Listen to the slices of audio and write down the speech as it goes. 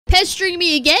pestering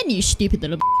me again, you stupid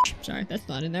little bitch. Sorry, that's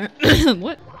not in there.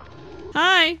 What?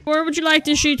 Hi, where would you like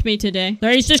to shoot me today?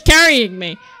 There, he's just carrying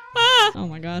me. Ah! Oh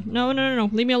my god. No, no, no,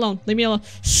 no. Leave me alone. Leave me alone.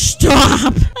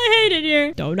 Stop! I hate it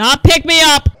here. Do not pick me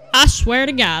up. I swear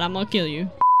to God, I'm gonna kill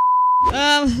you.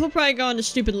 We'll probably go into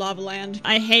stupid lava land.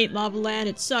 I hate lava land.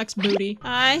 It sucks booty.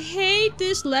 I hate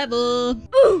this level.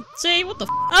 Ooh, see, what the f?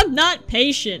 I'm not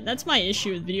patient. That's my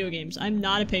issue with video games. I'm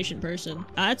not a patient person.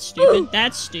 That's stupid.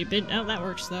 That's stupid. Oh, that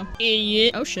works though.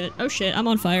 Idiot. Oh shit. Oh shit. I'm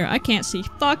on fire. I can't see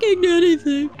fucking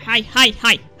anything. Hi, hi,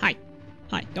 hi, hi.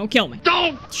 Hi, don't kill me.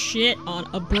 Don't shit on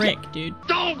a brick, dude.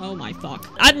 Don't. Oh my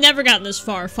fuck. I've never gotten this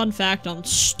far. Fun fact on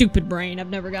stupid brain.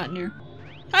 I've never gotten here.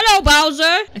 Hello,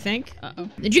 Bowser! I think. Uh-oh.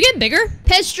 Did you get bigger?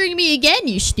 Pestering me again,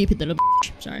 you stupid little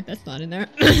bitch. Sorry, that's not in there.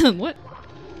 What?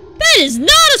 That is not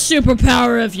a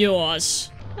superpower of yours!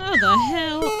 How the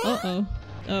hell? Uh-oh.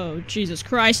 Oh, Jesus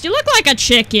Christ. You look like a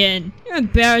chicken! You're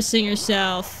embarrassing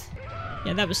yourself.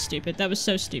 Yeah, that was stupid. That was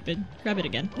so stupid. Grab it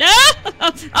again. No!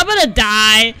 I'm gonna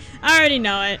die! I already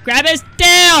know it. Grab his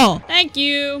tail! Thank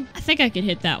you! I think I could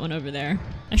hit that one over there.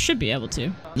 I should be able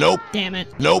to. Nope. Damn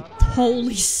it. Nope.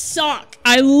 Holy suck.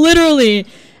 I literally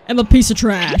am a piece of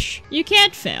trash. You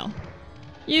can't fail.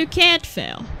 You can't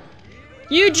fail.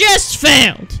 You just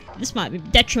failed. This might be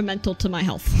detrimental to my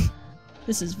health.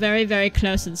 This is very, very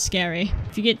close and scary.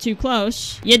 If you get too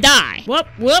close, you die. Whoop,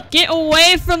 whoop. Get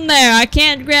away from there. I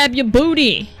can't grab your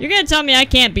booty. You're gonna tell me I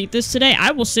can't beat this today?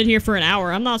 I will sit here for an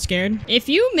hour. I'm not scared. If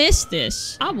you miss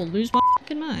this, I will lose my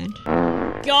fucking mind.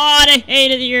 God, I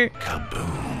hate it here.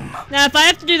 Kaboom. Now, if I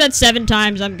have to do that 7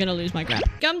 times, I'm gonna lose my crap.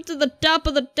 Come to the top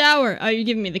of the tower. Oh, you're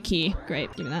giving me the key.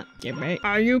 Great. Give me that. Give me.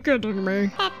 Are you kidding me?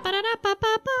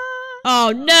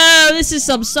 Oh, no. This is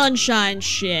some sunshine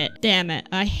shit. Damn it.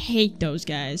 I hate those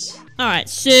guys. Alright,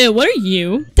 so what are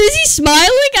you? Is he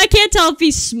smiling? I can't tell if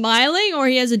he's smiling or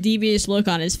he has a devious look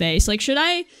on his face. Like, should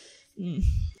I? I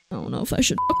don't know if I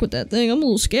should fuck with that thing. I'm a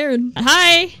little scared.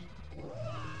 Hi.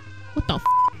 What the f?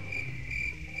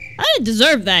 I didn't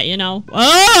deserve that, you know.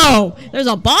 Oh, there's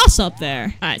a boss up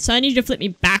there. All right, so I need you to flip me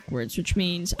backwards, which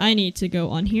means I need to go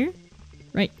on here.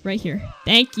 Right here.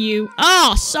 Thank you.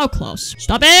 Oh, so close.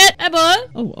 Stop it. Hey,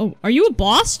 bud. Oh, are you a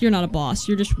boss? You're not a boss.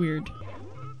 You're just weird.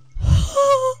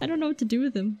 I don't know what to do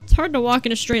with him. It's hard to walk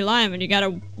in a straight line when you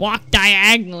gotta walk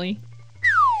diagonally.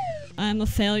 I'm a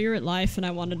failure at life and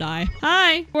I want to die.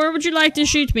 Hi, where would you like to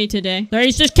shoot me today? There,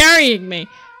 he's just carrying me.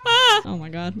 Ah! Oh my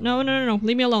god. No, no, no, no.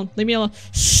 Leave me alone. Leave me alone.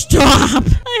 Stop!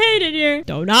 I hate it here.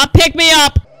 Do not pick me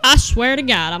up. I swear to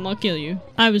God, I'm gonna kill you.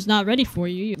 I was not ready for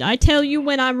you. I tell you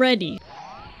when I'm ready.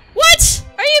 What?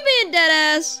 Are you being dead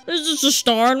ass? There's just a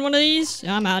star in one of these.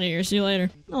 Yeah, I'm out of here. See you later.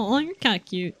 Oh, you're kind of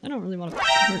cute. I don't really want to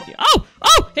hurt you. Oh,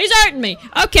 he's hurting me.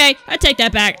 Okay, I take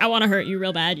that back. I want to hurt you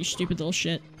real bad, you stupid little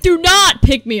shit. Do not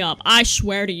pick me up. I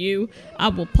swear to you, I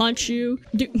will punch you.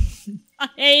 I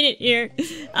hate it here.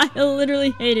 I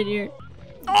literally hate it here.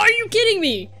 Oh, are you kidding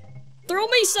me? Throw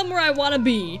me somewhere I want to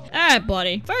be. Alright,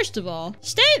 buddy. First of all,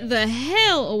 stay the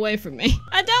hell away from me.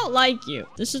 I don't like you.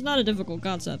 This is not a difficult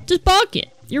concept. Just bonk it.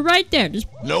 You're right there. Just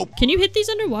nope. Can you hit these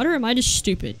underwater or am I just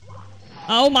stupid?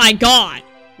 Oh my god.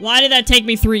 Why did that take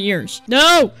me 3 years?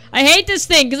 No! I hate this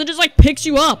thing because it just like picks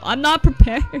you up. I'm not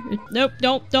prepared. Nope,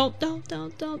 don't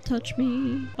touch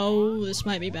me. Oh, this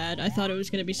might be bad. I thought it was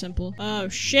gonna be simple. Oh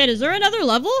shit, is there another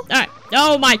level? Alright.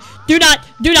 Oh my, do not,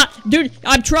 dude,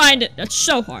 I'm trying to, it's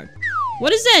so hard.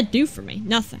 What does that do for me?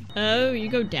 Nothing. Oh, you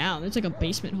go down. It's like a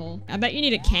basement hole. I bet you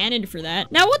need a cannon for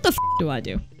that. Now what the f do I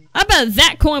do? I bet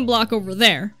that coin block over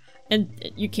there.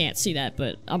 And you can't see that,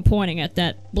 but I'm pointing at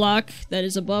that block that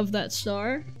is above that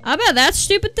star. I bet that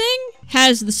stupid thing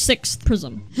has the 6th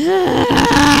prism.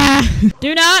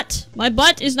 Do not! My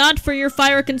butt is not for your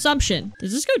fire consumption.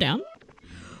 Does this go down?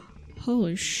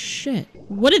 Holy shit.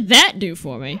 What did that do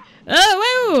for me?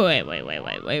 Oh,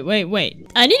 wait.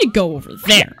 I need to go over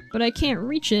there. But I can't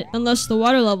reach it unless the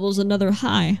water level is another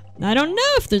high. I don't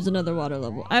know if there's another water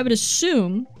level. I would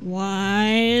assume.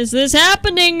 Why is this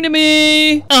happening to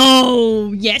me?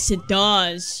 Oh, yes it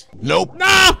does. Nope.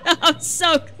 No! I'm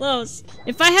so close.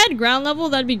 If I had ground level,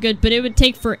 that'd be good, but it would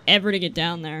take forever to get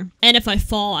down there. And if I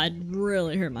fall, I'd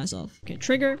really hurt myself. Okay,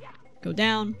 trigger. Go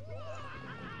down.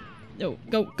 No,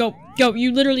 go.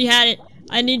 You literally had it.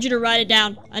 I need you to write it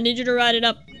down. I need you to write it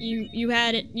up. You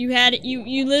had it.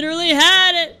 You literally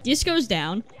had it. This goes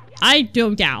down. I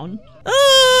go down.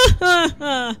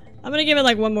 I'm gonna give it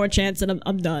like one more chance and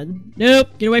I'm done. Nope.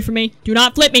 Get away from me. Do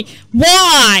not flip me.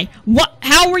 Why? What?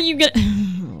 How are you gonna?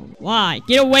 Why?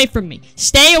 Get away from me.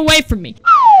 Stay away from me.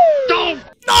 Don't.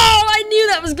 Oh, I knew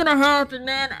that was gonna happen,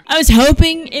 man. I was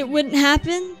hoping it wouldn't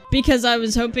happen because I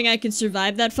was hoping I could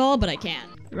survive that fall, but I can't.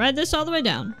 Ride this all the way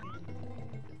down.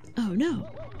 Oh, no.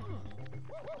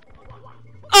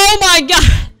 Oh my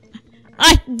god!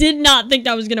 I did not think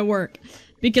that was gonna work.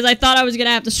 Because I thought I was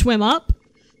gonna have to swim up.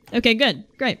 Okay, good.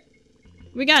 Great.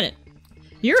 We got it.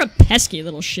 You're a pesky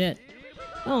little shit.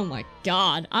 Oh my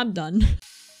god. I'm done.